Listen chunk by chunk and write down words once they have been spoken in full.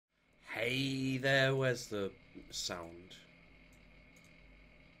Hey there, where's the sound?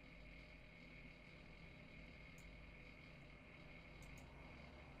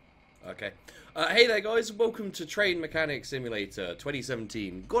 Okay. Hey there, guys. Welcome to Train Mechanic Simulator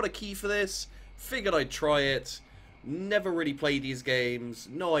 2017. Got a key for this. Figured I'd try it. Never really played these games.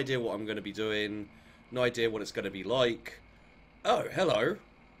 No idea what I'm going to be doing. No idea what it's going to be like. Oh, hello.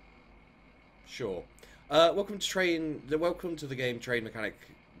 Sure. Welcome to the game Train Mechanic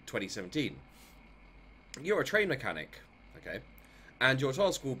 2017. You're a train mechanic, okay? And your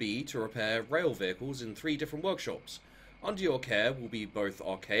task will be to repair rail vehicles in 3 different workshops. Under your care will be both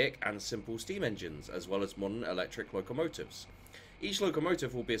archaic and simple steam engines, as well as modern electric locomotives. Each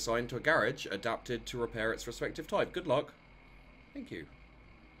locomotive will be assigned to a garage adapted to repair its respective type. Good luck. Thank you.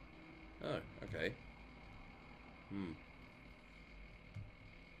 Oh, okay.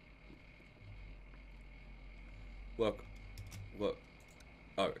 Work. Work.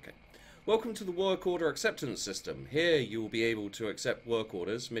 Oh, okay. Welcome to the work order acceptance system. Here you will be able to accept work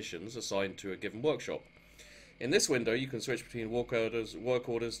orders, missions assigned to a given workshop. In this window, you can switch between work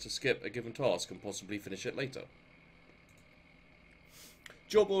orders to skip a given task and possibly finish it later.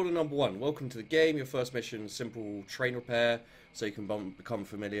 Job order number 1. Welcome to the game. Your first mission, simple train repair, so you can become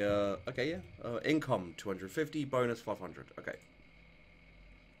familiar. Okay, yeah. Income 250, bonus 500. Okay.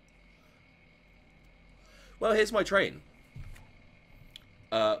 Well, here's my train.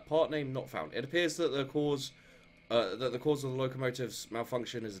 Part name not found. It appears that the cause of the locomotive's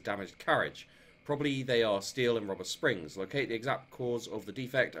malfunction is a damaged carriage. Probably they are steel and rubber springs. Locate the exact cause of the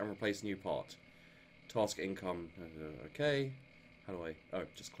defect and replace new part. Task income. Okay. How do I... Oh,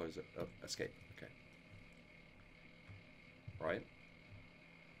 just close it. Oh, escape. Okay. Right.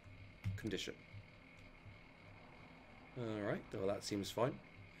 Condition. Alright. Well, that seems fine.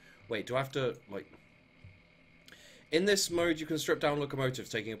 Wait, do I have to, like... In this mode, you can strip down locomotives,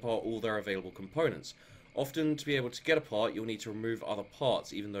 taking apart all their available components. Often, to be able to get a part, you'll need to remove other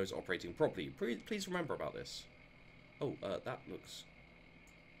parts, even those operating properly. Please remember about this. Oh, that looks...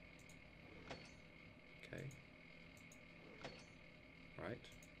 Okay. Right.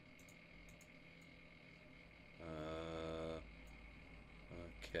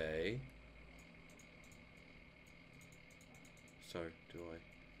 Okay. So, do I...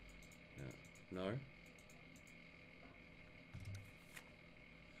 Yeah. No?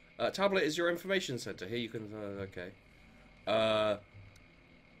 Tablet is your information center. Here you can... okay.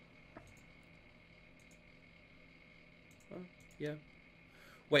 Yeah.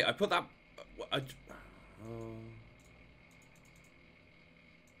 Wait, I put that...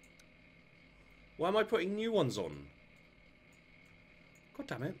 why am I putting new ones on? God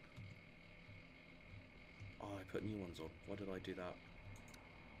damn it. Oh, I put new ones on. Why did I do that?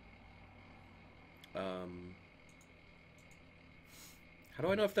 How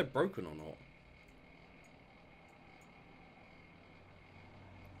do I know if they're broken or not?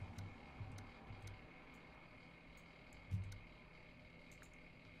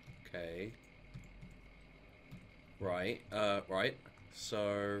 Okay. Right, right.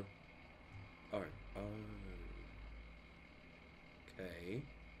 So... Oh, okay.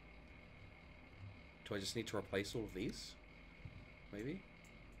 Do I just need to replace all of these? Maybe?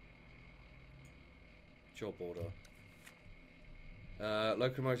 Job order.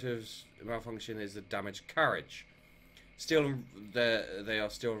 Locomotives malfunction is the damaged carriage. Steel and they are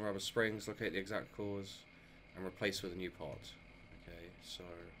steel and rubber springs. Locate the exact cause and replace with a new part. Okay, so...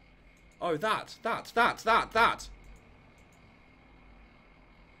 Oh, that!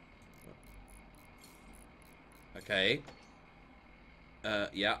 Okay.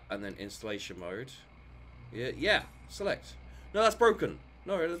 Yeah, and then installation mode. Yeah, select. No, that's broken.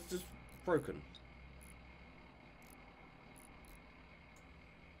 No, it's just broken.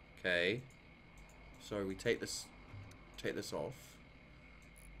 Okay. So we take this off.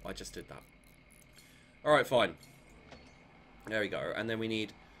 I just did that. Alright, fine. There we go. And then we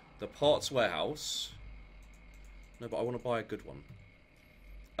need the parts warehouse. No, but I want to buy a good one.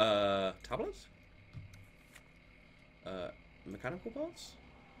 Tablets? Mechanical parts?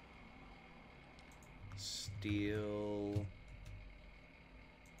 Steel...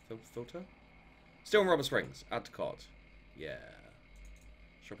 Filter? Steel and rubber springs. Add to cart. Yeah.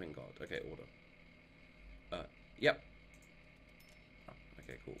 Shopping cart. Okay, order. Yep. Oh,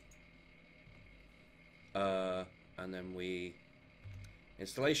 okay, cool. And then we...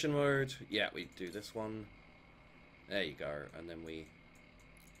 Installation mode. Yeah, we do this one. There you go. And then we...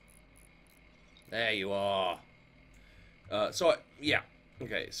 There you are. Yeah.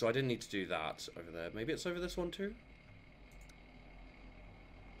 Okay, so I didn't need to do that over there. Maybe it's over this one too?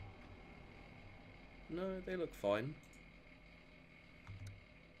 No, they look fine.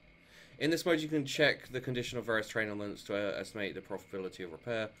 In this mode, you can check the condition of various train elements to estimate the profitability of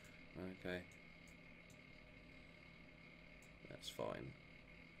repair. Okay. That's fine.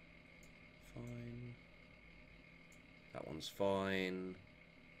 Fine. That one's fine.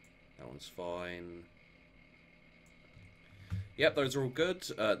 That one's fine. Yep, those are all good.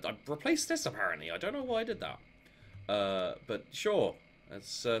 I replaced this, apparently. I don't know why I did that. But sure.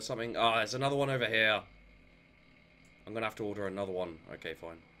 That's something... Ah, there's another one over here. I'm going to have to order another one. Okay,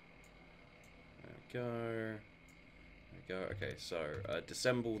 fine. There we go. There we go. Okay, so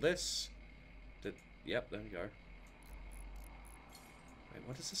disassemble this. Yep, there we go. Wait,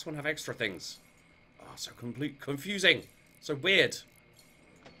 why does this one have extra things? Oh, so confusing. So weird.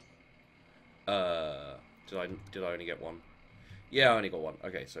 Did I only get one? Yeah, I only got one.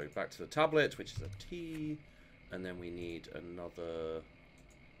 Okay, so back to the tablet, which is a T, and then we need another.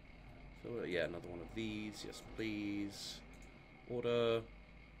 So, yeah, another one of these. Yes, please. Order.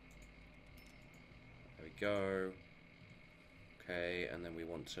 There we go. Okay, and then we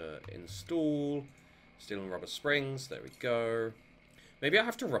want to install steel and rubber springs. There we go. Maybe I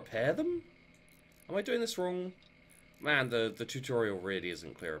have to repair them? Am I doing this wrong? Man, the tutorial really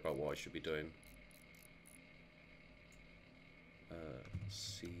isn't clear about what I should be doing.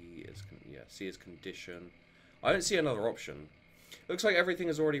 C is condition. I don't see another option. Looks like everything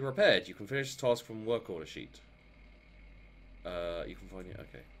is already repaired. You can finish the task from work order sheet. You can find it.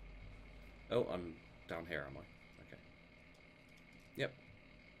 Okay. Oh, I'm down here, am I? Okay. Yep.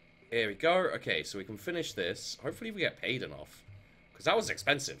 Here we go. Okay, so we can finish this. Hopefully we get paid enough. Because that was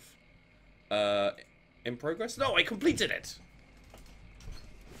expensive. In progress? No, I completed it!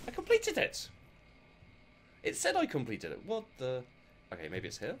 I completed it! It said I completed it. What the... Okay, maybe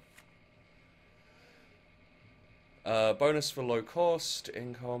it's here? Bonus for low cost,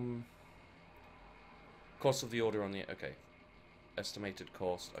 income... Cost of the order on the... Okay. Estimated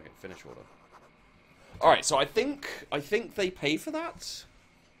cost. Okay, finish order. Alright, so I think they pay for that?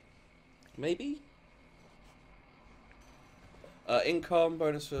 Maybe? Income,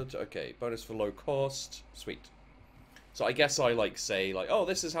 bonus for... Okay, bonus for low cost. Sweet. So I guess I, like, say, like, oh,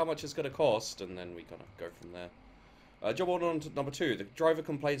 this is how much it's going to cost, and then we kind of go from there. Job order on to number 2. The driver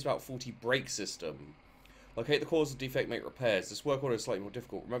complains about faulty brake system. Locate the cause of defect, make repairs. This work order is slightly more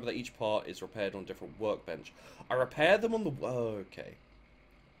difficult. Remember that each part is repaired on a different workbench. I repair them on the... Oh, okay.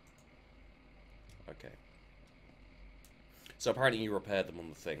 Okay. So apparently you repair them on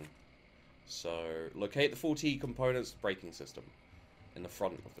the thing. So, locate the faulty components of the braking system in the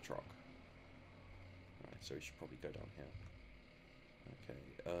front of the truck. Alright, so we should probably go down here. Okay,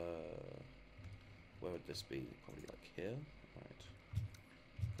 where would this be? Probably like here. Alright.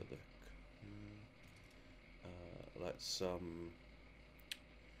 For the... let's,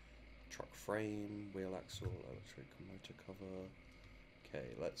 truck frame, wheel axle, electric motor cover. Okay,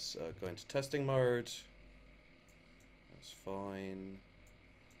 let's go into testing mode. That's fine.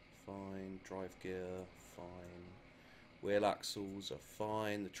 Fine. Drive gear, fine. Wheel axles are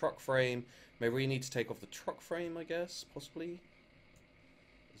fine. The truck frame. Maybe we need to take off the truck frame, I guess, possibly.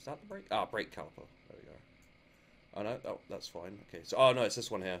 Is that the brake? Ah, brake caliper. There we go. Oh no, oh, that's fine. Okay, so, oh no, it's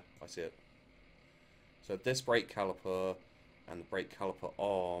this one here. I see it. So this brake caliper and the brake caliper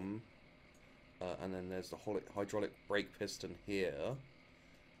arm. And then there's the hydraulic brake piston here.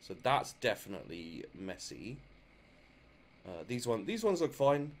 So that's definitely messy. These ones look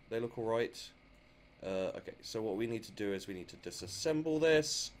fine. They look alright. Okay, so what we need to do is we need to disassemble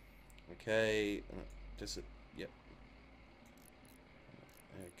this. Okay. Yep.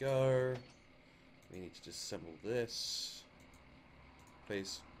 There we go. We need to disassemble this.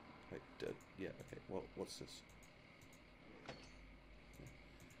 Please. Wait, yeah, okay. What's this?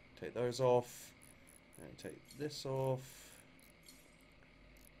 Take those off. And take this off.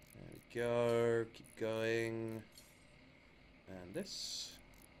 There we go. Keep going. And this.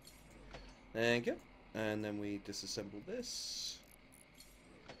 There you go. And then we disassemble this.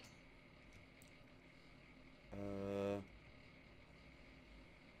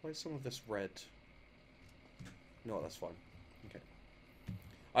 Why is some of this red? No, that's fine. Okay.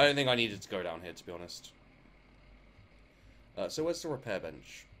 I don't think I needed to go down here, to be honest. So where's the repair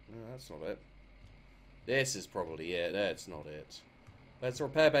bench? No, that's not it. This is probably it. That's not it. Where's the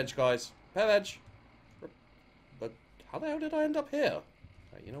repair bench, guys? Repair bench! But how the hell did I end up here?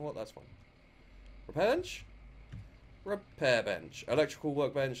 Right, you know what? That's fine. Repair bench? Repair bench. Electrical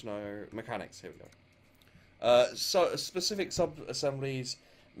workbench? No. Mechanics. Here we go. So specific sub-assemblies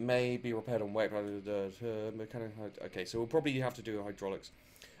may be repaired on weight. Mechanic. Okay, so we'll probably have to do hydraulics.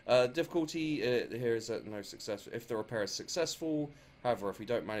 Difficulty here is that no success. If the repair is successful, however, if we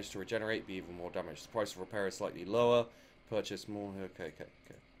don't manage to regenerate, be even more damage. The price of repair is slightly lower. Purchase more. Okay.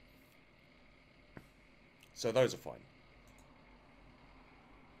 So those are fine.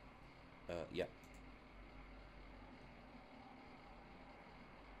 Yeah.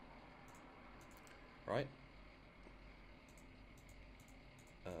 Right.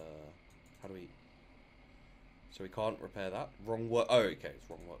 How do we... So we can't repair that. Wrong work... Oh, okay. It's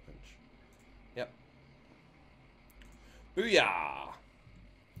wrong workbench. Yep. Booyah!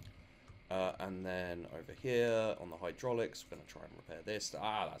 And then over here on the hydraulics, we're going to try and repair this.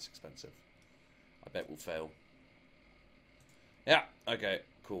 Ah, that's expensive. I bet we'll fail. Yeah, okay,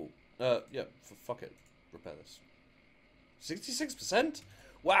 cool. Yeah, fuck it. Repair this. 66%?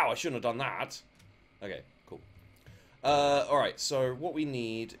 Wow, I shouldn't have done that. Okay, cool. Alright, so what we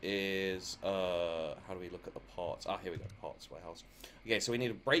need is, how do we look at the parts? Ah, here we go, parts warehouse. Okay, so we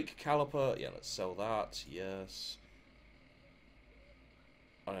need a brake caliper. Yeah, let's sell that. Yes.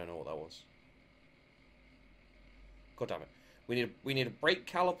 I don't know what that was. God damn it. We need a brake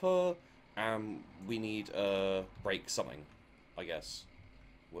caliper, and we need a brake something, I guess.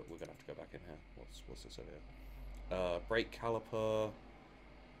 We're gonna have to go back in here. What's this over here? Brake caliper,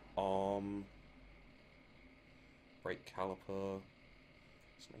 arm, brake caliper.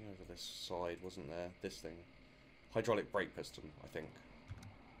 Something over this side, wasn't there? This thing. Hydraulic brake piston, I think.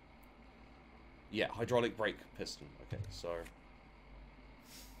 Yeah, hydraulic brake piston. Okay, so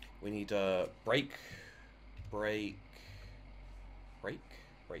we need a brake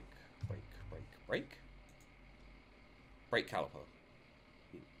caliper.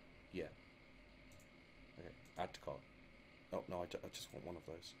 Yeah. Okay, add to cart. Oh, no, I just want one of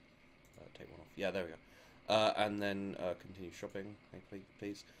those. Take one off. Yeah, there we go. And then continue shopping,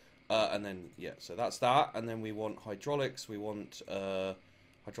 please. And then, yeah, so that's that. And then we want hydraulics. We want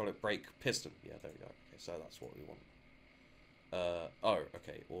hydraulic brake piston. Yeah, there we go. Okay, so that's what we want. Oh,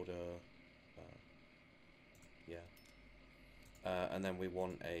 okay, order. Yeah. And then we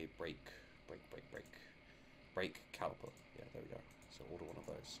want a brake caliper. Yeah, there we go. So order one of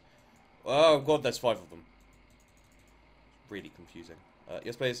those. Oh god, there's 5 of them. Really confusing.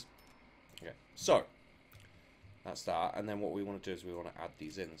 Yes, please. Okay, so that's that. And then what we want to do is we want to add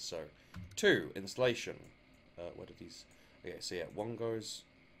these in. So 2 installation. Where do these? Okay, so yeah, one goes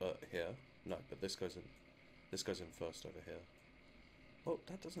here. No, but this goes in. This goes in first over here. Oh,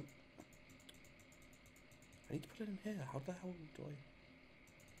 that doesn't. I need to put it in here. How the hell do I?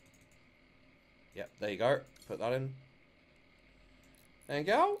 Yep, there you go. Put that in. There you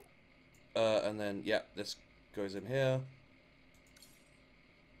go. And then, yeah, this goes in here.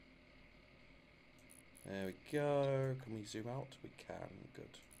 There we go. Can we zoom out? We can.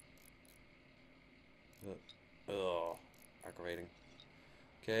 Good. Ugh. Aggravating.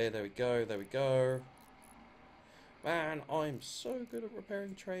 Okay, there we go. There we go. Man, I'm so good at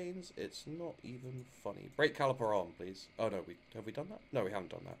repairing trains. It's not even funny. Brake caliper arm, please. Oh, no. Have we done that? No, we haven't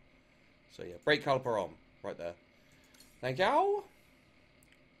done that. So, yeah. Brake caliper arm. Right there. Thank you.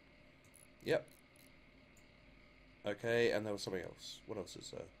 Yep. Okay, and there was something else. What else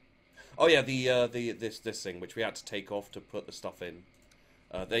is there? Oh yeah, this thing which we had to take off to put the stuff in.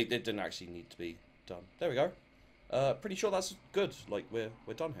 They didn't actually need to be done. There we go. Pretty sure that's good. Like we're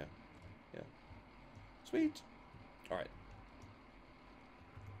done here. Yeah. Sweet. All right.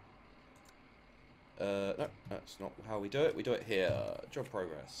 No, that's not how we do it. We do it here. Job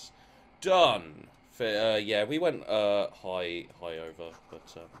progress. Done. Yeah, we went high over,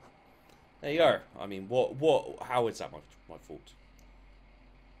 but there you go. I mean, how is that my fault?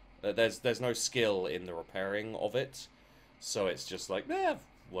 There's no skill in the repairing of it, so it's just like,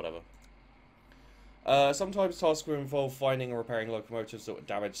 whatever. Sometimes tasks will involve finding and repairing locomotives that were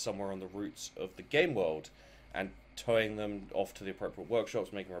damaged somewhere on the routes of the game world, and towing them off to the appropriate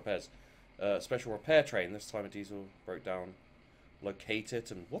workshops, making repairs. Special repair train. This time a diesel broke down. Locate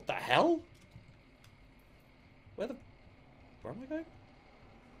it, and what the hell? Where am I going?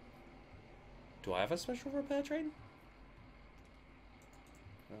 Do I have a special repair train?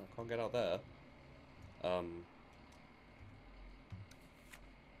 Oh, I can't get out there.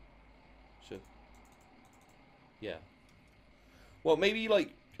 Should. Yeah. Well, maybe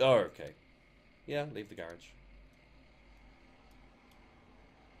like. Oh, okay. Yeah, leave the garage.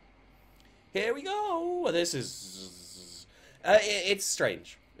 Here we go. This is. It's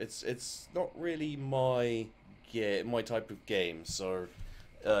strange. It's not really my type of game. So,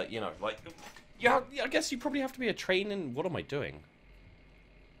 you know, like. Yeah, I guess you probably have to be a train. And what am I doing?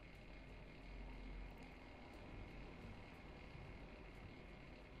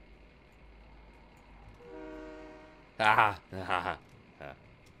 Haha. Haha.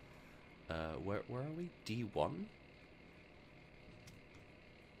 Where are we? D1?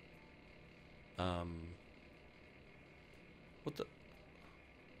 What the?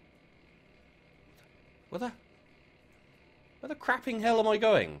 Where the crapping hell am I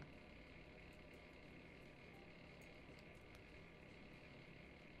going?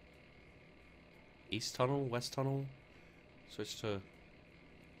 East tunnel, west tunnel. Switch to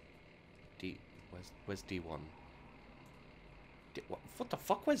D. Where's D1? What the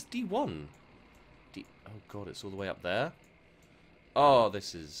fuck? Where's D1? Oh god, it's all the way up there. Oh,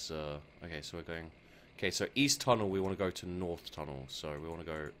 this is okay. So we're going. Okay, so east tunnel. We want to go to north tunnel. So we want to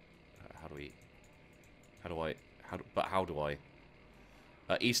go. How do I?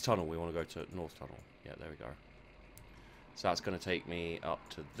 East tunnel. We want to go to north tunnel. Yeah, there we go. So that's going to take me up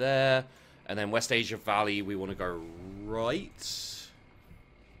to there. And then West Asia Valley, we want to go right.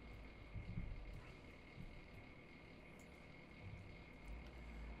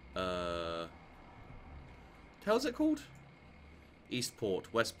 What the hell is it called?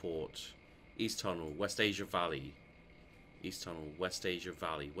 Eastport, Westport, East Tunnel, West Asia Valley. East Tunnel, West Asia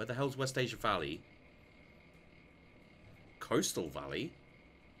Valley. Where the hell's West Asia Valley? Coastal Valley?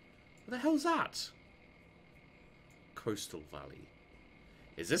 Where the hell's that? Coastal Valley.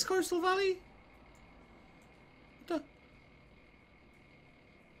 Is this Coastal Valley?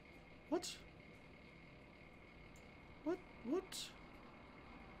 What? What?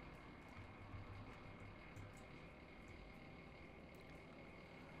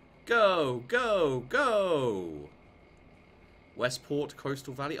 Go, go, go! Westport,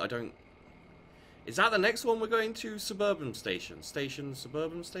 Coastal Valley. I don't... Is that the next one we're going to? Suburban Station. Station,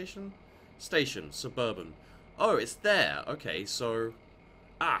 Suburban Station? Station, Suburban. Oh, it's there. Okay, so...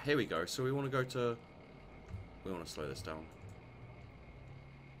 Ah, here we go. So we want to go to... We want to slow this down.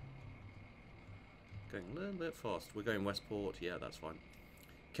 Going a little bit fast. We're going Westport. Yeah, that's fine.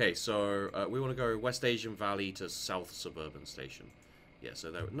 Okay, so we want to go West Asian Valley to South Suburban Station. Yeah,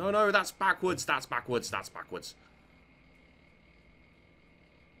 so there... No, that's backwards. That's backwards. That's backwards.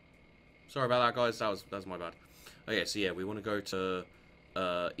 Sorry about that, guys. That was my bad. Okay, so yeah, we want to go to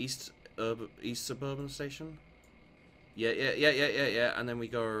East Suburban Station. Yeah, and then we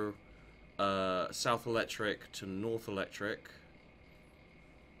go South Electric to North Electric.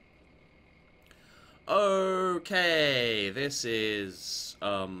 Okay, this is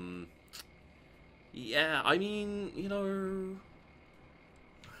yeah, I mean, you know,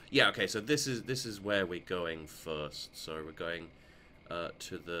 yeah, okay, so this is where we're going first. So we're going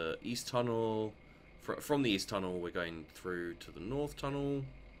to the East Tunnel. From the East Tunnel, we're going through to the North Tunnel.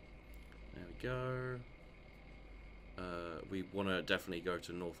 There we go. We want to definitely go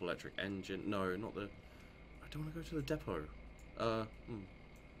to North Electric Engine. No, not the... I don't want to go to the depot.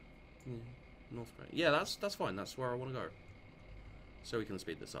 North... Yeah, that's fine. That's where I want to go. So we can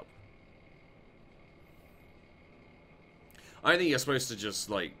speed this up. I think you're supposed to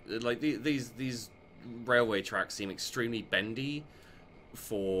just, like these railway tracks seem extremely bendy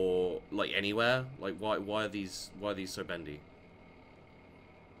for, like, anywhere. Like, why are these so bendy?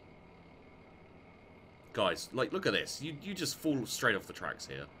 Guys, like, look at this. You just fall straight off the tracks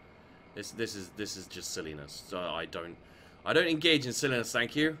here. This is just silliness. So I don't engage in silliness,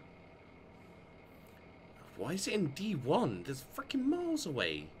 thank you. Why is it in D1? There's freaking miles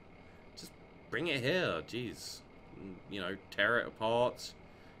away. Just bring it here, jeez. You know, tear it apart.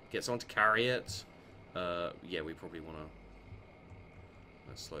 Get someone to carry it. Yeah, we probably want to...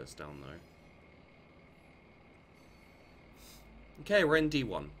 Let's slow this down, though. Okay, we're in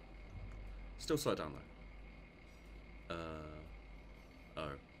D1. Still slow it down, though. Oh.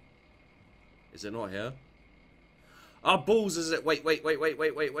 Is it not here? Ah, balls, is it? Wait.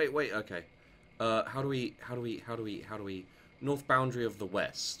 Okay. How do we... North boundary of the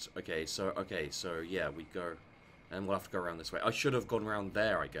west. Okay, so, yeah, we go... And we'll have to go around this way. I should have gone around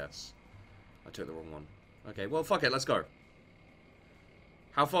there, I guess. I took the wrong one. Okay, well, fuck it, let's go.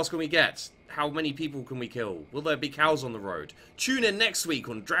 How fast can we get? How many people can we kill? Will there be cows on the road? Tune in next week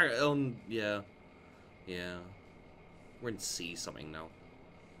on yeah. Yeah. We're in C something now.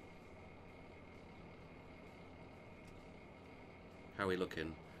 How are we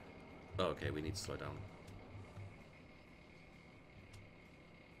looking? Oh, okay, we need to slow down.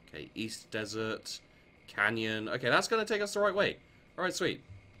 Okay, East Desert, Canyon. Okay, that's going to take us the right way. Alright, sweet.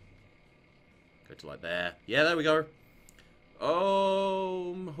 Go to, like, there. Yeah, there we go.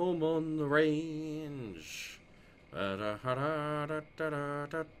 Oh, home on the range. Oh,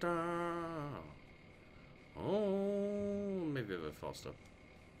 maybe a bit faster.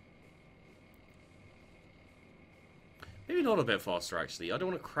 Maybe not a bit faster, actually. I don't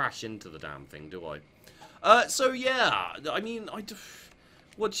want to crash into the damn thing, do I? So yeah, I mean,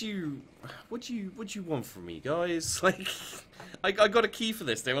 what do you want from me, guys? Like, I got a key for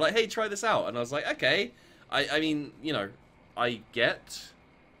this. They were like, hey, try this out, and I was like, okay. I mean, you know, I get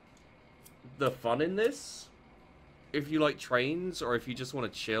the fun in this. If you like trains, or if you just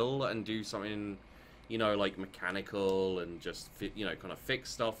want to chill and do something, you know, like mechanical and just, you know, kind of fix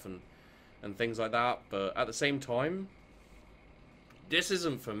stuff and things like that. But at the same time, this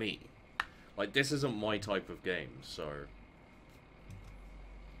isn't for me. Like, this isn't my type of game, so...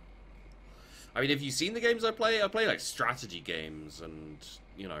 I mean, have you seen the games I play? I play, like, strategy games and,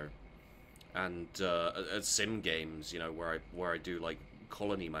 you know, and sim games, you know, where I do, like,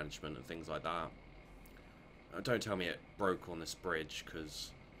 colony management and things like that. Don't tell me it broke on this bridge,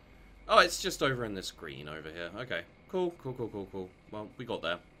 because... Oh, it's just over in this green over here. Okay, cool. Well, we got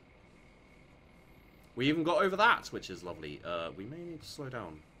there. We even got over that, which is lovely. We may need to slow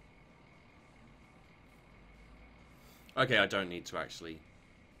down. Okay, I don't need to actually.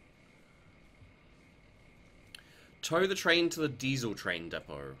 Tow the train to the diesel train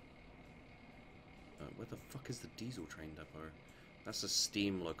depot. Where the fuck is the diesel train depot? That's a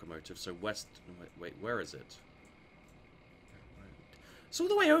steam locomotive, so west... Wait, where is it? It's all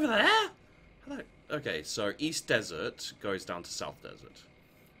the way over there? Okay, so East Desert goes down to South Desert.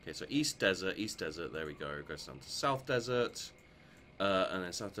 Okay, so East Desert, there we go. Goes down to South Desert. And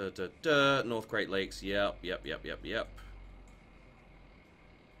then South Desert, North Great Lakes, yep.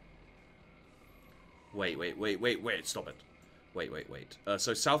 Wait, stop it. Wait.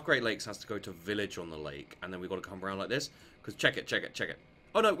 So South Great Lakes has to go to Village on the Lake, and then we've got to come around like this. Because check it.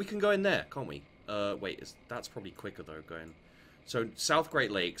 Oh no, we can go in there, can't we? Wait, that's probably quicker though, going... So South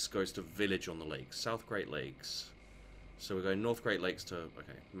Great Lakes goes to Village on the Lake. South Great Lakes. So we're going North Great Lakes to...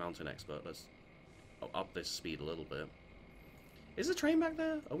 Okay, Mountain Expert. Let's up this speed a little bit. Is the train back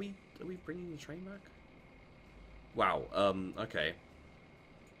there? Are we bringing the train back? Wow, okay.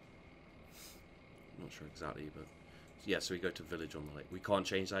 I'm not sure exactly, but... Yeah, so we go to Village on the Lake. We can't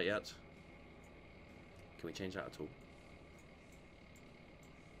change that yet? Can we change that at all?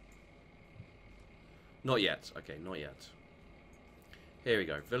 Not yet. Okay, not yet. Here we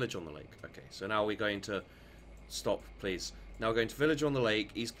go. Village on the Lake. Okay, so now we're going to... Stop, please. Now we're going to Village on the Lake,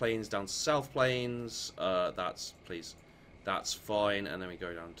 East Plains down to South Plains. That's... Please. That's fine. And then we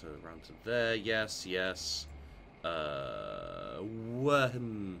go down to... Around to there. Yes.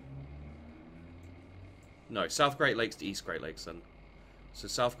 No, South Great Lakes to East Great Lakes then. So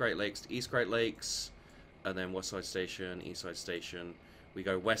South Great Lakes to East Great Lakes. And then West Side Station, East Side Station. We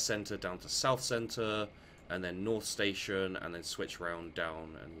go West Center down to South Center. And then North Station, and then switch round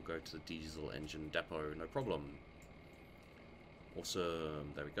down, and we'll go to the diesel engine depot, no problem.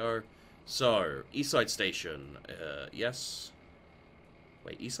 Awesome, there we go. So, East Side Station, yes.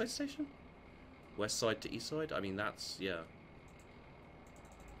 Wait, East Side Station? West Side to East Side? I mean, that's, yeah.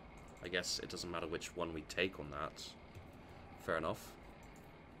 I guess it doesn't matter which one we take on that. Fair enough.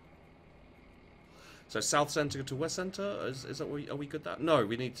 So, South Center to West Center? Is that what are we good at that? No,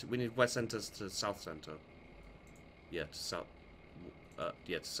 we need West Center to South Center. Yeah, to South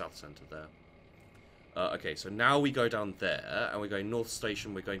Center there. Okay, so now we go down there, and we're going North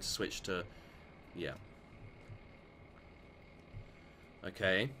Station. We're going to switch to, yeah.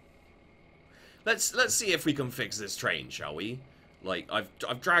 Okay. Let's see if we can fix this train, shall we? Like,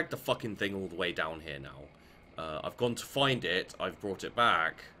 I've dragged the fucking thing all the way down here now. I've gone to find it. I've brought it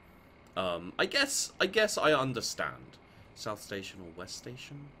back. I guess I understand. South Station or West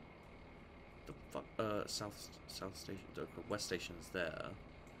Station? South Station, West Station is there.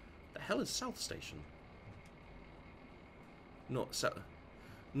 The hell is South Station? North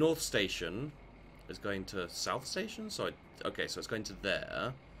Station is going to South Station, so okay, so it's going to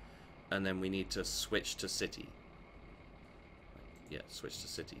there, and then we need to switch to City. Yeah, switch to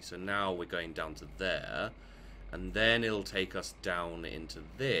City. So now we're going down to there, and then it'll take us down into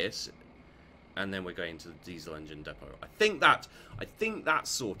this, and then we're going to the diesel engine depot. I think that's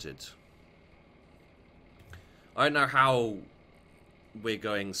sorted. I don't know how we're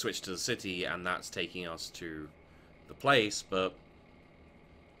going switch to the city and that's taking us to the place, but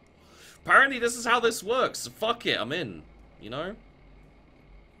apparently this is how this works. So fuck it, I'm in, you know?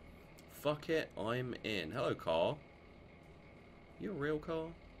 Fuck it, I'm in. Hello, car. You a real car?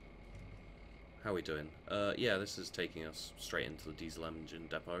 How are we doing? Yeah, this is taking us straight into the diesel engine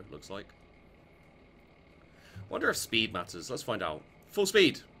depot, looks like. Wonder if speed matters. Let's find out. Full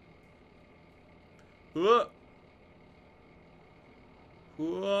speed. Bring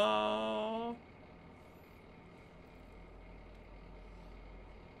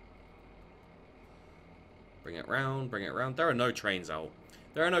it round, bring it round. There are no trains out.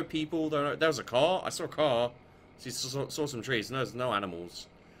 There are no people. There's a car. I saw a car. Saw some trees. No, there's no animals.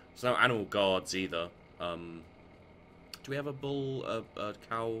 There's no animal guards either. Do we have a bull, a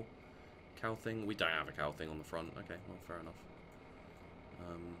cow thing? We don't have a cow thing on the front. Okay, well, fair enough.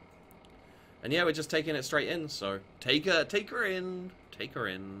 And yeah, we're just taking it straight in, so take her in. Take her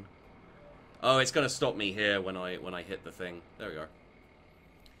in. Oh, it's gonna stop me here when I hit the thing. There we go.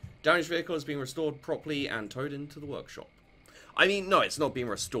 Damaged vehicle is being restored properly and towed into the workshop. I mean, no, it's not being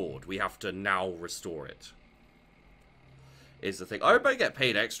restored. We have to now restore it. Is the thing. I hope I get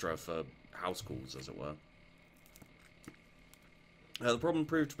paid extra for house calls, as it were. The problem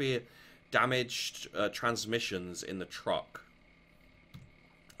proved to be damaged transmissions in the truck.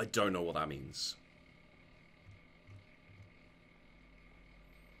 I don't know what that means.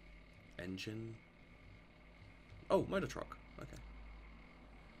 Engine. Oh, motor truck. Okay.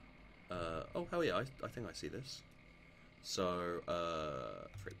 Oh, hell yeah, I think I see this. So,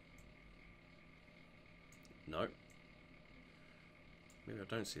 3. No. Maybe I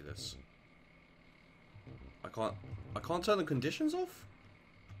don't see this. I can't turn the conditions off?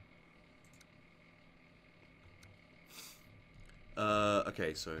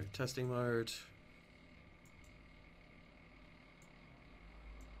 Okay, so testing mode.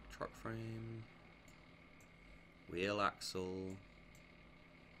 Truck frame. Wheel axle.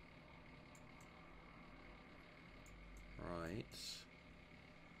 Right.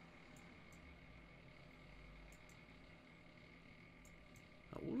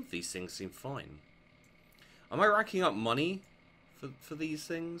 All of these things seem fine. Am I racking up money for these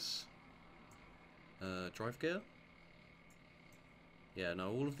things? Drive gear? Yeah,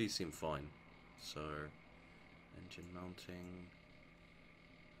 no, all of these seem fine. So, engine mounting.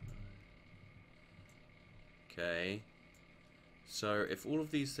 Okay. So, if all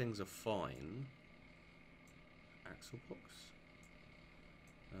of these things are fine... Axle box?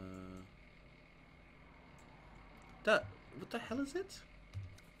 What the hell is it?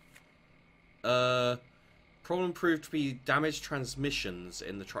 Problem proved to be damaged transmissions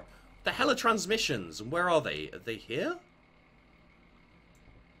in the truck. The hell are transmissions? And where are they? Are they here?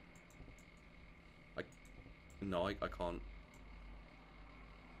 No, I can't.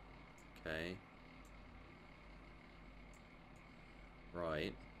 Okay.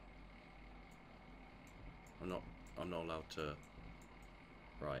 Right. I'm not allowed to.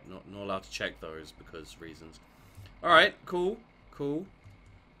 Right, not allowed to check those because reasons. All right, cool. Do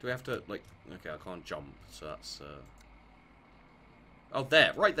we have to like? Okay, I can't jump, so that's. Oh,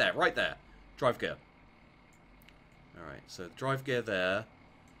 there, right there. Drive gear. All right, so the drive gear there,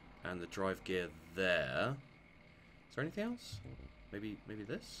 and the drive gear there. Is there anything else? Maybe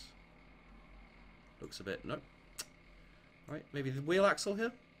this? Looks a bit... Nope. Right, maybe the wheel axle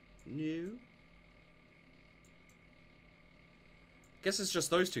here? No. Guess it's just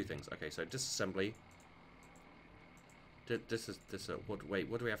those two things. Okay, so disassembly. Wait,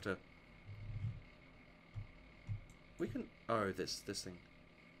 what do we have to... We can... Oh, this thing.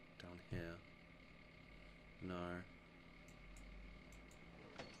 Down here. No.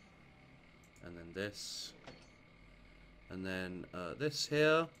 And then this. And then this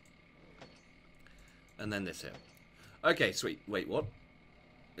here. And then this here. Okay, sweet. Wait, what?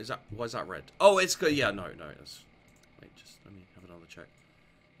 Is that... Why is that red? Oh, it's good. Yeah, no. It's... Wait, just let me have another check.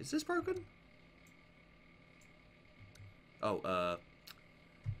 Is this broken? Oh,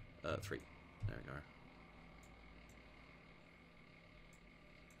 3. There we go.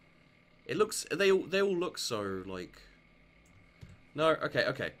 It looks... They all look so, like... No,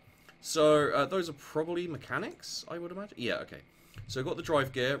 okay. So, those are probably mechanics, I would imagine. Yeah, okay. So, we've got the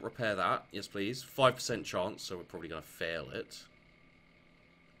drive gear. Repair that. Yes, please. 5% chance, so we're probably going to fail it.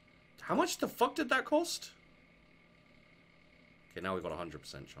 How much the fuck did that cost? Okay, now we've got a 100%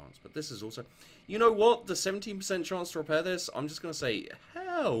 chance. But this is also... You know what? The 17% chance to repair this, I'm just going to say,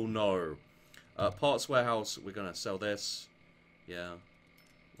 hell no. Parts warehouse, we're going to sell this. Yeah.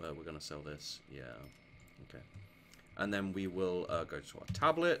 Well, we're going to sell this. Yeah. Okay. And then we will go to our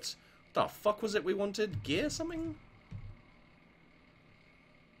tablet. What the fuck was it we wanted? Gear something?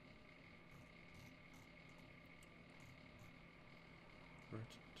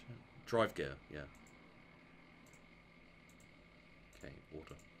 Drive gear, yeah. Okay,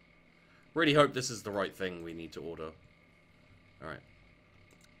 order. Really hope this is the right thing we need to order. Alright.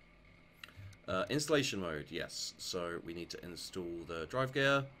 Installation mode, yes. So we need to install the drive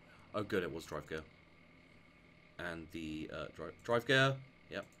gear. Oh good, it was drive gear. And the drive gear,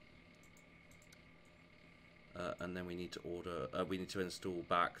 yep. And then we need to order. We need to install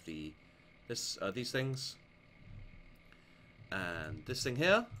back these things, and this thing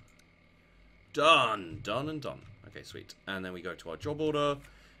here. Done. Okay, sweet. And then we go to our job order,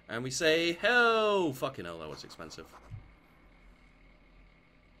 and we say, "Hell, fucking hell, that was expensive."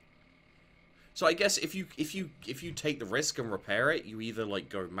 So I guess if you take the risk and repair it, you either like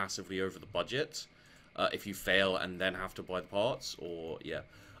go massively over the budget. If you fail and then have to buy the parts, or yeah.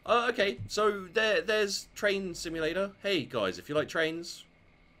 Okay, so there's Train Simulator. Hey guys, if you like trains,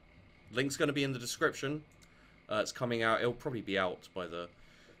 link's going to be in the description. It's coming out. It'll probably be out by the...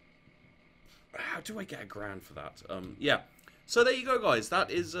 How do I get $1,000 for that? Yeah. So there you go, guys.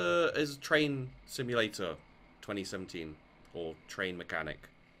 That is Train Simulator 2017, or Train Mechanic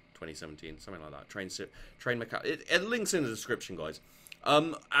 2017, something like that. Train Mechanic. It links in the description, guys.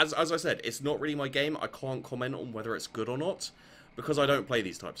 As I said, it's not really my game. I can't comment on whether it's good or not because I don't play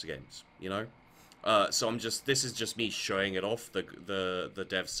these types of games. You know. So this is just me showing it off. The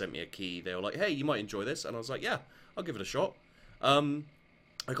devs sent me a key. They were like, "Hey, you might enjoy this," and I was like, "Yeah, I'll give it a shot."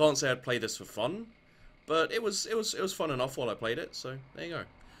 I can't say I'd play this for fun, but it was fun enough while I played it. So there you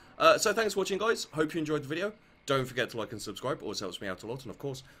go. So thanks for watching, guys. Hope you enjoyed the video. Don't forget to like and subscribe. It always helps me out a lot, and of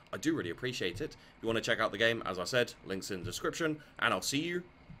course, I do really appreciate it. If you want to check out the game, as I said, links in the description, and I'll see you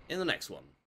in the next one.